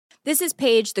This is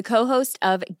Paige, the co-host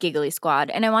of Giggly Squad,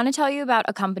 and I want to tell you about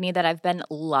a company that I've been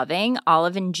loving,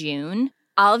 Olive & June.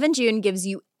 Olive & June gives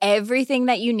you everything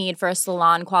that you need for a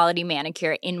salon-quality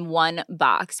manicure in one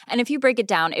box. And if you break it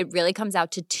down, it really comes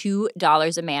out to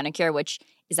 $2 a manicure, which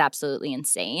is absolutely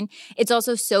insane. It's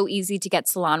also so easy to get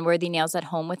salon-worthy nails at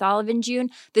home with Olive & June.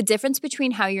 The difference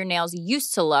between how your nails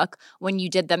used to look when you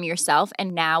did them yourself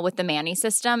and now with the Mani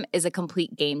system is a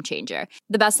complete game changer.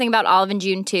 The best thing about Olive &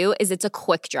 June, too, is it's a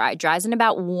quick dry. Dries in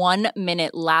about 1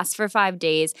 minute, lasts for 5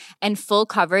 days, and full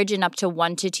coverage in up to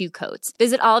 1 to 2 coats.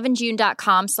 Visit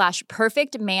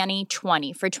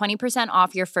oliveandjune.com/perfectmani20 for 20%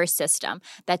 off your first system.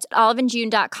 That's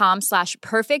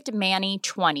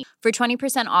oliveandjune.com/perfectmani20 for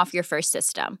 20% off your first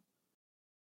system.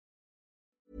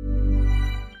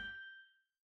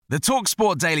 The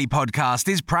TalkSport Daily podcast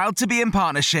is proud to be in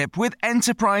partnership with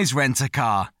Enterprise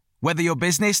Rent-A-Car. Whether your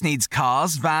business needs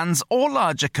cars, vans, or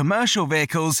larger commercial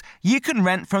vehicles, you can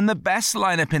rent from the best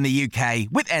lineup in the UK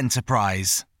with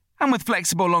Enterprise. And with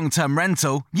flexible long-term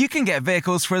rental, you can get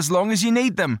vehicles for as long as you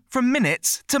need them, from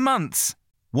minutes to months.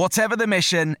 Whatever the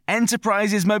mission,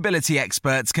 Enterprise's mobility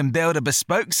experts can build a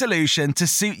bespoke solution to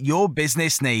suit your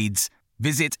business needs.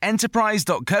 Visit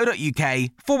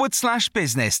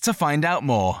enterprise.co.uk/business to find out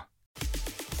more.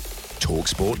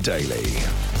 TalkSport Daily.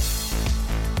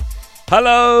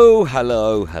 Hello.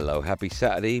 Happy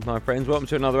Saturday, my friends. Welcome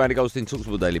to another Andy Goldstein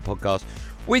TalkSport Daily podcast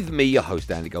with me, your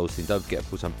host, Andy Goldstein. Don't forget, of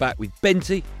course, I'm back with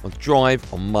Benty on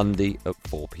Drive on Monday at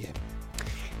 4 p.m.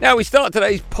 Now, we start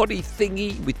today's poddy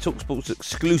thingy with TalkSport's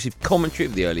exclusive commentary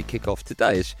of the early kickoff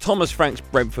today as Thomas Franks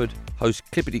Brentford hosts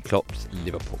Clippity Klopp's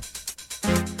Liverpool.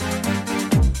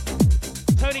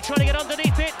 Tony trying to get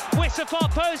underneath it, Wissa far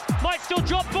post, might still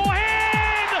drop for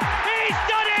him! He's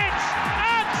done it!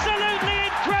 Absolutely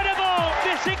incredible!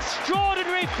 This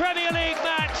extraordinary Premier League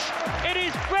match. It is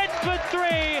Brentford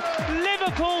 3,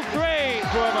 Liverpool 3.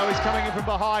 Bromo is coming in from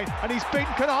behind and he's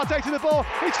beaten Canate to the ball.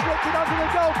 He's slipped it under the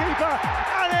goalkeeper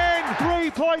and in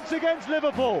 3 points against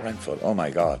Liverpool. Brentford, oh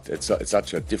my God, it's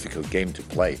such a difficult game to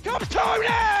play. Comes Tony!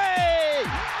 It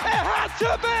had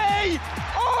to be!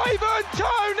 Ivan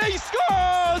Toney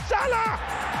scores! Salah!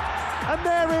 And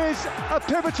there is a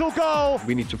pivotal goal.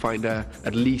 We need to find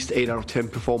at least 8 out of 10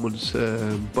 performance.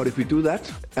 But if we do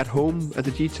that at home at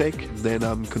the G-Tech, then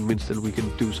I'm convinced that we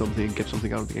can do something and get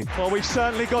something out of the game. Well, we've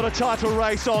certainly got a title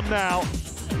race on now.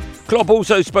 Klopp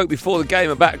also spoke before the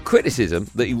game about criticism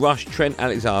that he rushed Trent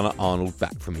Alexander-Arnold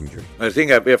back from injury. I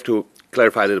think we have to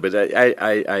clarify a little bit.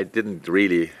 I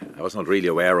was not really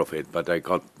aware of it, but I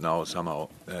got now somehow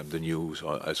the news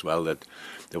as well that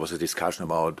there was a discussion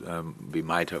about we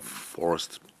might have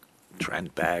forced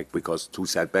Trent back because 2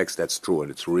 setbacks. That's true,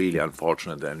 and it's really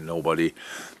unfortunate, and nobody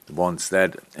wants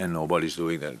that, and nobody's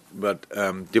doing that. But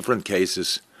different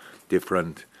cases,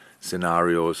 different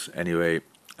scenarios anyway,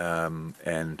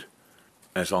 and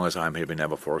as long as I'm here, we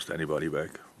never forced anybody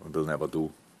back. We will never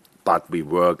do. But we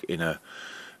work in a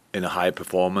high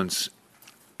performance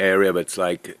area, but it's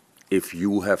like if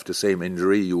you have the same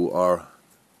injury, you are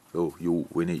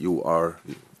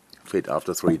fit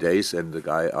after 3 days, and the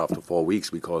guy after 4 weeks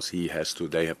because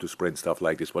they have to sprint stuff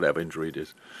like this, whatever injury it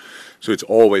is. So it's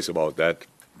always about that.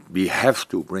 We have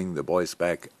to bring the boys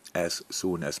back as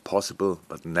soon as possible,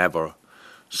 but never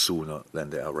sooner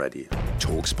than they are ready.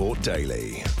 TalkSport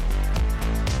Daily.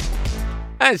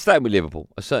 And staying with Liverpool,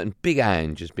 a certain Big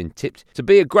Ange has been tipped to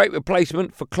be a great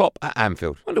replacement for Klopp at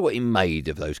Anfield. I wonder what he made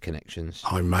of those connections.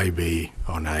 I may be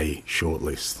on a short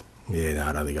list. Yeah, no,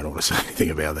 I don't think I want to say anything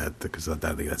about that because I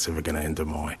don't think that's ever going to enter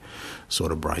my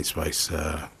sort of brain space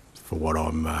for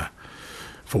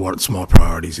what's my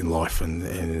priorities in life and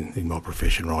in my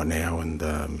profession right now. And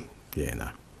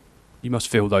no. You must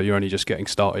feel, though, you're only just getting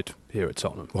started here at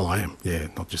Tottenham. Well, I am, yeah.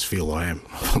 Not just feel, I am.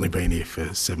 I've only been here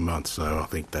for 7 months, so I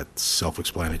think that's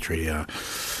self-explanatory.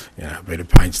 But it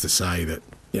pains to say that,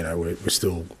 we're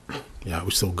still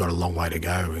got a long way to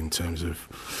go in terms of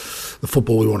the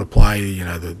football we want to play,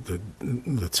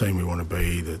 the team we want to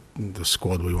be, the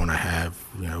squad we want to have.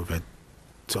 We've had,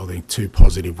 I think, 2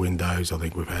 positive windows. I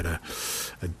think we've had a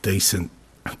decent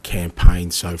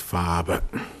campaign so far, but,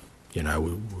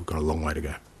 we've got a long way to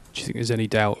go. Do you think there's any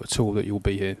doubt at all that you'll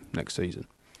be here next season?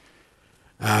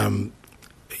 You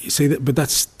see, but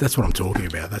that's what I'm talking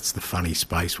about. That's the funny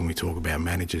space when we talk about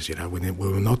managers. When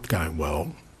we're not going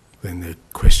well, then they're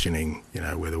questioning,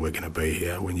 whether we're going to be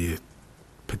here. When you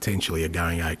potentially are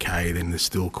going okay, then they're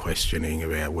still questioning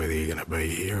about whether you're going to be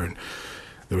here. And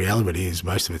the reality is,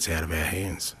 most of it's out of our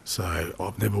hands. So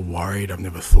I've never worried. I've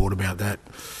never thought about that.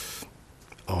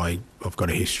 I've got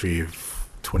a history of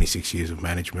 26 years of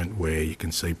management where you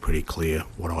can see pretty clear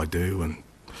what I do and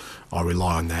I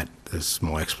rely on that as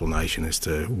my explanation as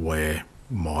to where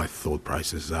my thought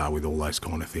processes are with all those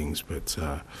kind of things. But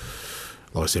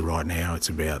like I said, right now it's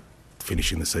about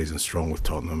finishing the season strong with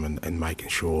Tottenham and making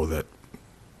sure that,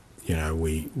 you know,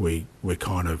 we're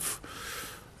kind of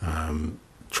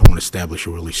trying to establish a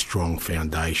really strong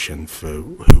foundation for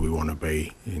who we want to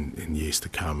be in years to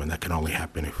come, and that can only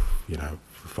happen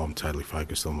if I'm totally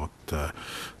focused on what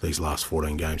these last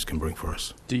 14 games can bring for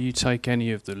us. Do you take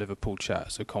any of the Liverpool chat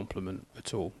as a compliment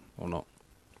at all, or not?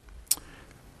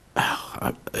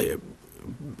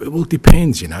 Well, it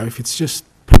depends, you know. If it's just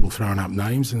people throwing up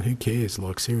names, and who cares?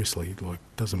 Like, seriously, like,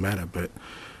 it doesn't matter. But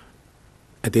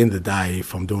at the end of the day,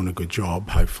 if I'm doing a good job,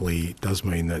 hopefully it does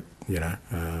mean that, you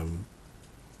know,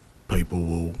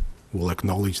 people will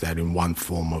acknowledge that in one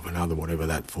form or another, whatever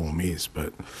that form is.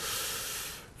 But,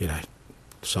 you know,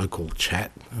 so-called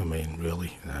chat, I mean,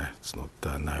 really, it's not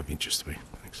no of interest to me.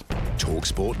 Thanks.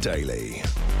 TalkSport Daily.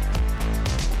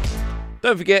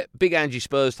 Don't forget, big Ange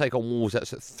Spurs take on Wolves.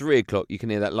 That's at 3 o'clock. You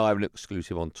can hear that live and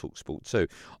exclusive on TalkSport too.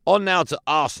 On now to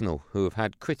Arsenal, who have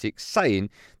had critics saying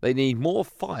they need more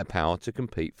firepower to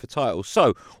compete for titles.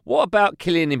 So, what about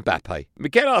Kylian Mbappe?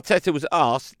 Mikel Arteta was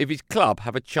asked if his club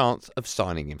have a chance of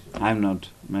signing him. I'm not.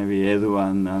 Maybe Edu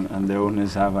and the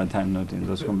owners have, but I'm not in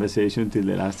those conversations till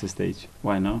the last stage.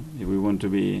 Why not? If we want to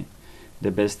be the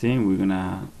best team,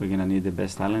 we're gonna need the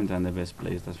best talent and the best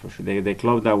players. That's for sure. The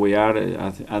club that we are,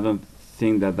 I don't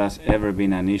think that's ever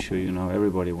been an issue. You know,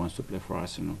 everybody wants to play for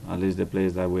Arsenal. At least the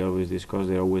players that we always discuss,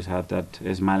 they always have that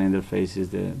smile in their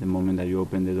faces the moment that you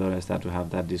open the door. I start to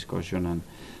have that discussion,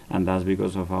 and that's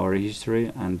because of our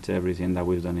history and everything that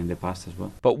we've done in the past as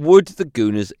well. But would the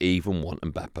Gooners even want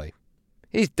Mbappe?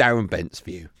 Here's Darren Bent's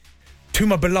view. To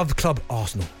my beloved club,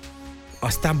 Arsenal,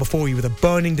 I stand before you with a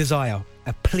burning desire,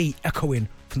 a plea echoing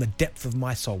from the depth of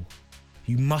my soul.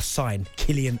 You must sign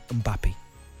Kylian Mbappe.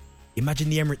 Imagine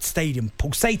the Emirates Stadium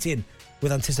pulsating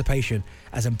with anticipation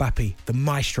as Mbappe, the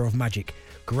maestro of magic,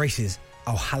 graces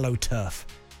our hallowed turf.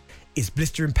 His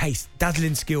blistering pace,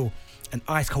 dazzling skill and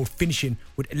ice-cold finishing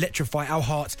would electrify our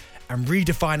hearts and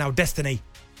redefine our destiny.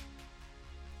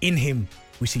 In him,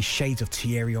 we see shades of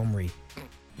Thierry Henry,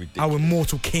 our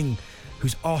immortal king,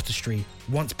 whose artistry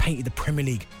once painted the Premier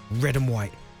League red and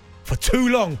white. For too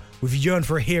long, we've yearned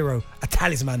for a hero, a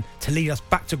talisman to lead us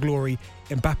back to glory.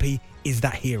 Mbappe is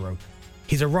that hero.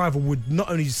 His arrival would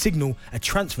not only signal a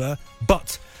transfer,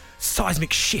 but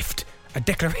seismic shift, a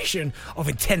declaration of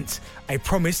intent, a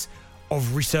promise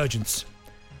of resurgence.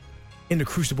 In the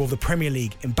crucible of the Premier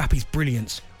League, Mbappe's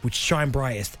brilliance would shine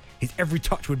brightest. His every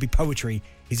touch would be poetry,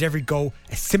 his every goal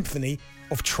a symphony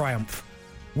of triumph.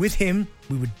 With him,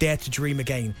 we would dare to dream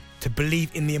again, to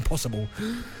believe in the impossible.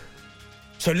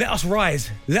 So let us rise,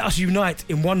 let us unite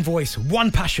in one voice, one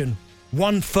passion,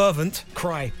 one fervent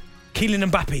cry.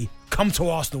 Kylian Mbappe, come to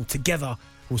Arsenal. Together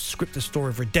we'll script a story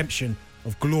of redemption,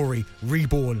 of glory,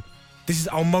 reborn. This is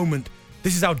our moment.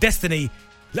 This is our destiny.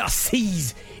 Let us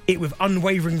seize it with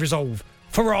unwavering resolve.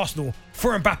 For Arsenal,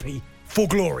 for Mbappe, for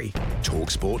glory.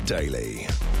 TalkSport Daily.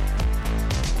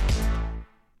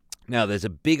 Now, there's a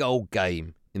big old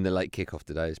game in the late kickoff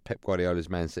today as Pep Guardiola's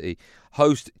Man City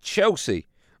host Chelsea.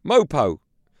 Mopo,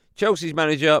 Chelsea's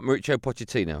manager Mauricio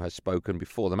Pochettino has spoken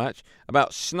before the match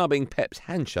about snubbing Pep's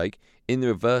handshake in the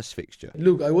reverse fixture.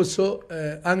 Look, I was so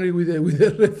angry with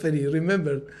the referee,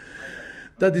 remember?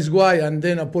 That is why, and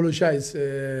then apologize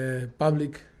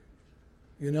public,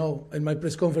 you know, in my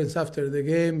press conference after the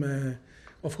game.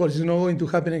 Of course, it's not going to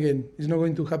happen again. It's not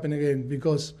going to happen again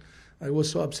because I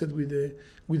was so upset with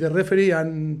the referee,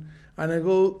 and I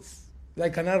go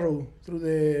like an arrow through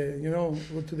the, you know,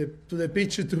 go to the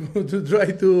pitch to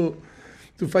try to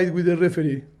fight with the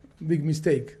referee. Big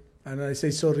mistake, and I say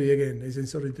sorry again. I say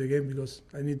sorry again because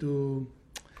I need to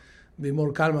be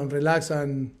more calm and relax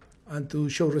and to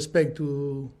show respect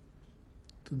to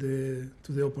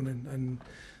the opponent, and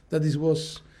that's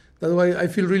why I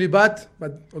feel really bad.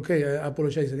 But okay, I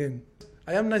apologize again.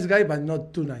 I am a nice guy, but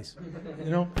not too nice,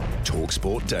 you know.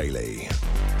 TalkSport Daily.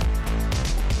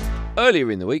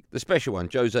 Earlier in the week, the special one,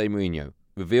 Jose Mourinho,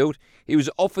 revealed he was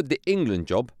offered the England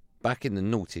job back in the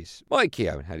noughties. Mike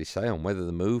Keown had his say on whether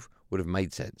the move would have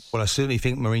made sense. Well, I certainly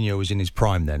think Mourinho was in his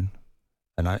prime then,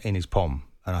 and in his pomp.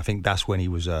 And I think that's when he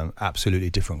was absolutely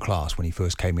different class when he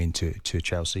first came into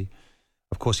Chelsea.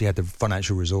 Of course, he had the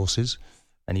financial resources,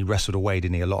 and he wrestled away,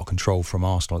 didn't he, a lot of control from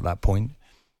Arsenal at that point,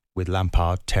 with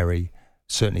Lampard, Terry,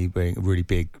 certainly being really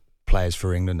big players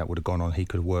for England that would have gone on he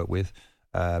could have worked with.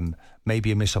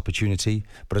 Maybe a missed opportunity,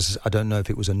 but I don't know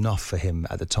if it was enough for him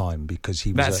at the time because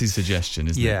he was. That's his suggestion,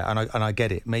 isn't it? Yeah, and I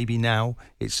get it. Maybe now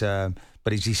it's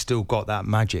but has he still got that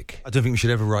magic? I don't think we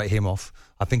should ever write him off.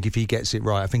 I think if he gets it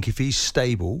right, I think if he's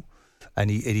stable and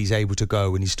he's able to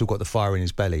go and he's still got the fire in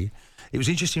his belly. It was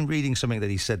interesting reading something that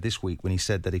he said this week when he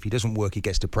said that if he doesn't work, he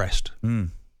gets depressed.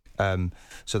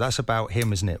 So that's about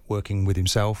him, isn't it? Working with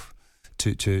himself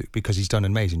because he's done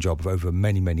an amazing job over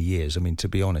many, many years. I mean, to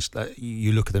be honest,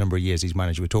 you look at the number of years he's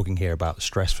managed. We're talking here about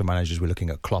stress for managers. We're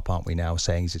looking at Klopp, aren't we now,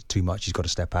 saying it's too much, he's got to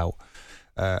step out.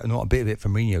 Not a bit of it for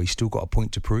Mourinho. He's still got a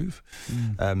point to prove.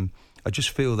 I just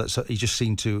feel that he just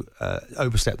seemed to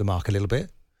overstep the mark a little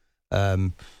bit.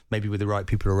 Maybe with the right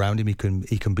people around him, he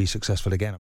can be successful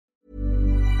again.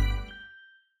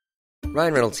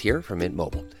 Ryan Reynolds here from Mint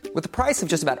Mobile. With the price of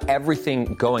just about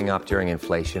everything going up during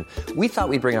inflation, we thought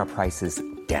we'd bring our prices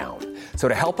down. So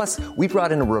to help us, we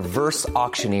brought in a reverse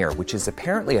auctioneer, which is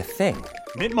apparently a thing.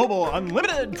 Mint Mobile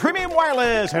Unlimited Premium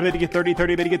Wireless. How to get 30,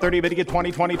 30, bit to get 30, bit to get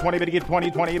 20, 20, 20, bit to get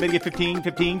 20, 20, bit to get 15,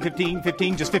 15, 15,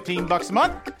 15, just $15 a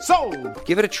month? Sold!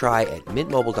 Give it a try at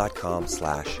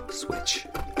mintmobile.com/switch.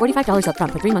 $45 up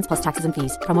front for 3 months plus taxes and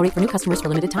fees. Promo rate for new customers for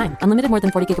limited time. Unlimited more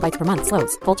than 40 gigabytes per month.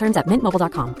 Slows full terms at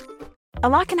mintmobile.com. A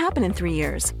lot can happen in 3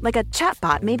 years, like a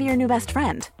chatbot may be your new best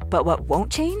friend. But what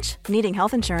won't change? Needing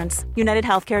health insurance. United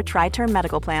Healthcare Tri-Term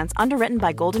Medical Plans, underwritten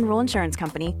by Golden Rule Insurance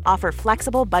Company, offer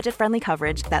flexible, budget-friendly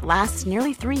coverage that lasts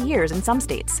nearly 3 years in some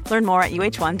states. Learn more at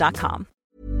uh1.com.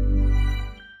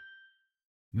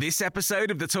 This episode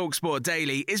of the TalkSport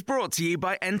Daily is brought to you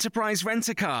by Enterprise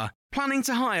Rent-A-Car. Planning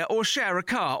to hire or share a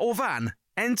car or van?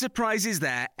 Enterprise is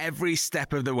there every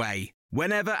step of the way.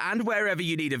 Whenever and wherever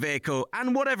you need a vehicle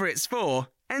and whatever it's for,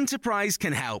 Enterprise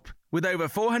can help. With over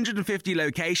 450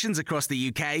 locations across the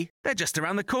UK, they're just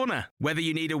around the corner. Whether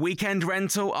you need a weekend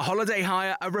rental, a holiday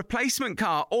hire, a replacement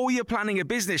car, or you're planning a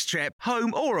business trip,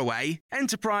 home or away,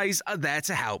 Enterprise are there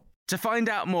to help. To find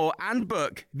out more and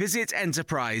book, visit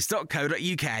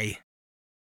enterprise.co.uk.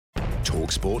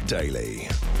 TalkSport Daily.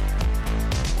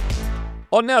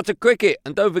 On now to cricket,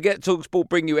 and don't forget TalkSport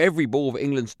bring you every ball of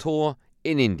England's tour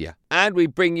in India. And we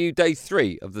bring you day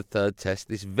 3 of the third test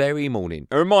this very morning.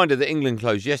 A reminder that England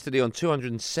closed yesterday on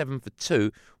 207 for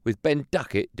 2 with Ben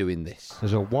Duckett doing this.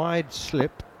 There's a wide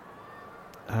slip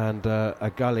and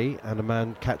a gully and a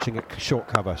man catching a short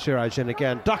cover. Siraj in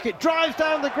again. Duckett drives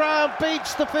down the ground,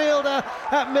 beats the fielder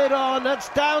at mid-on. That's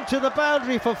down to the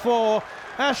boundary for 4.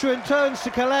 Ashwin turns to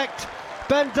collect.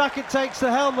 Ben Duckett takes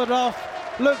the helmet off,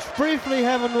 looks briefly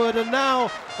heavenward and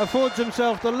now affords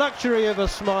himself the luxury of a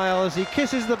smile as he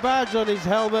kisses the badge on his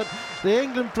helmet. The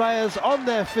England players on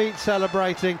their feet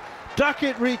celebrating.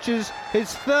 Duckett reaches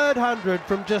his third 100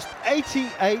 from just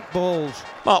 88 balls.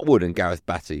 Mark Wood and Gareth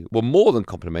Batty were more than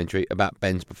complimentary about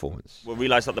Ben's performance. We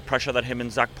realised that the pressure that him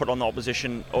and Zach put on the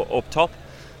opposition up top,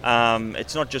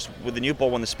 it's not just with the new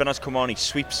ball. When the spinners come on, he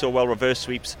sweeps so well, reverse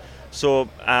sweeps. So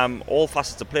all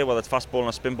facets of play, whether it's fast ball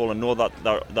and spin ball, and know that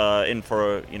they're in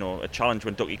for a challenge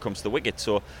when Ducky comes to the wicket.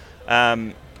 So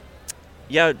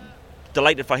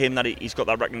delighted for him that he's got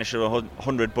that recognition of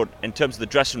 100. But in terms of the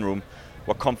dressing room,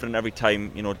 we're confident every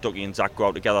time Ducky and Zach go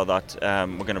out together that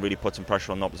we're going to really put some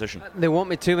pressure on the opposition. There won't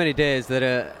be too many days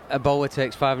that a bowler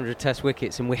takes 500 Test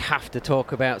wickets and we have to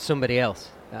talk about somebody else.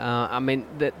 I mean,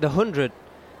 the 100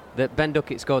 that Ben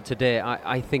Duckett scored today,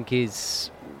 I think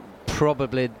is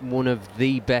probably one of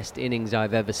the best innings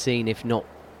I've ever seen, if not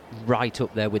right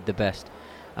up there with the best.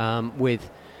 With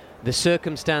the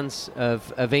circumstance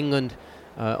of England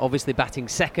obviously batting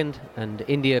second and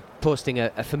India posting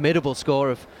a formidable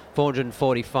score of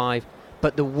 445,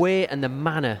 but the way and the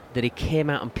manner that he came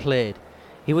out and played,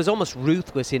 he was almost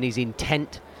ruthless in his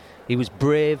intent. He was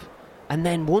brave, and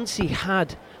then once he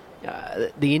had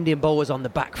the Indian bowlers on the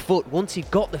back foot, once he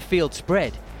got the field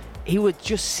spread, he was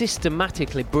just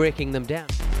systematically breaking them down.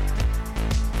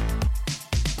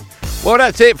 Well,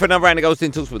 that's it for another Andy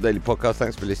Goldstein TalkSport Daily podcast.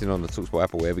 Thanks for listening on the TalkSport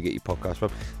app or wherever you get your podcast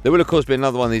from. There will, of course, be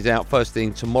another one of these out first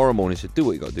thing tomorrow morning, so do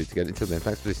what you got to do to get it. Until then,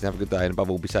 thanks for listening. Have a good day, and above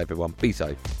all, be safe, everyone. Be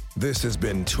safe. This has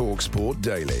been TalkSport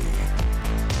Daily.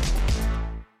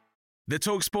 The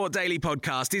TalkSport Daily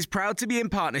podcast is proud to be in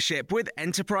partnership with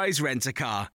Enterprise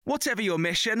Rent-A-Car. Whatever your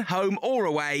mission, home or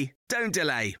away, don't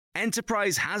delay.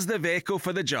 Enterprise has the vehicle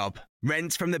for the job.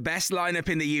 Rent from the best lineup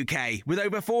in the UK. With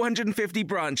over 450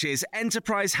 branches,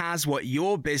 Enterprise has what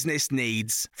your business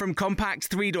needs. From compact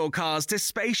 3-door cars to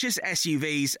spacious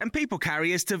SUVs and people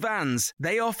carriers to vans,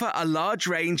 they offer a large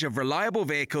range of reliable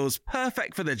vehicles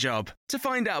perfect for the job. To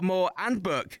find out more and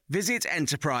book, visit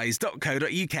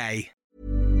enterprise.co.uk.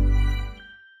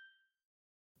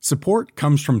 Support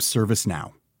comes from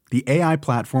ServiceNow, the AI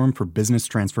platform for business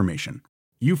transformation.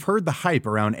 You've heard the hype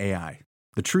around AI.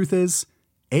 The truth is,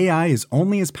 AI is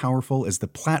only as powerful as the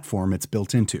platform it's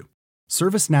built into.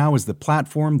 ServiceNow is the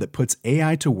platform that puts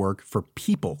AI to work for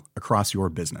people across your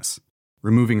business,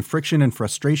 removing friction and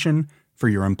frustration for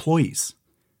your employees,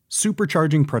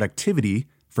 supercharging productivity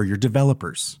for your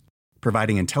developers,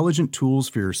 providing intelligent tools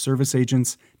for your service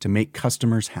agents to make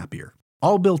customers happier,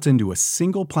 all built into a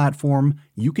single platform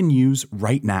you can use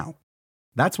right now.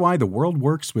 That's why the world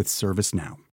works with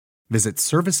ServiceNow. Visit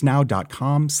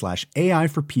servicenow.com/AI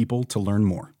for people to learn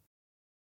more.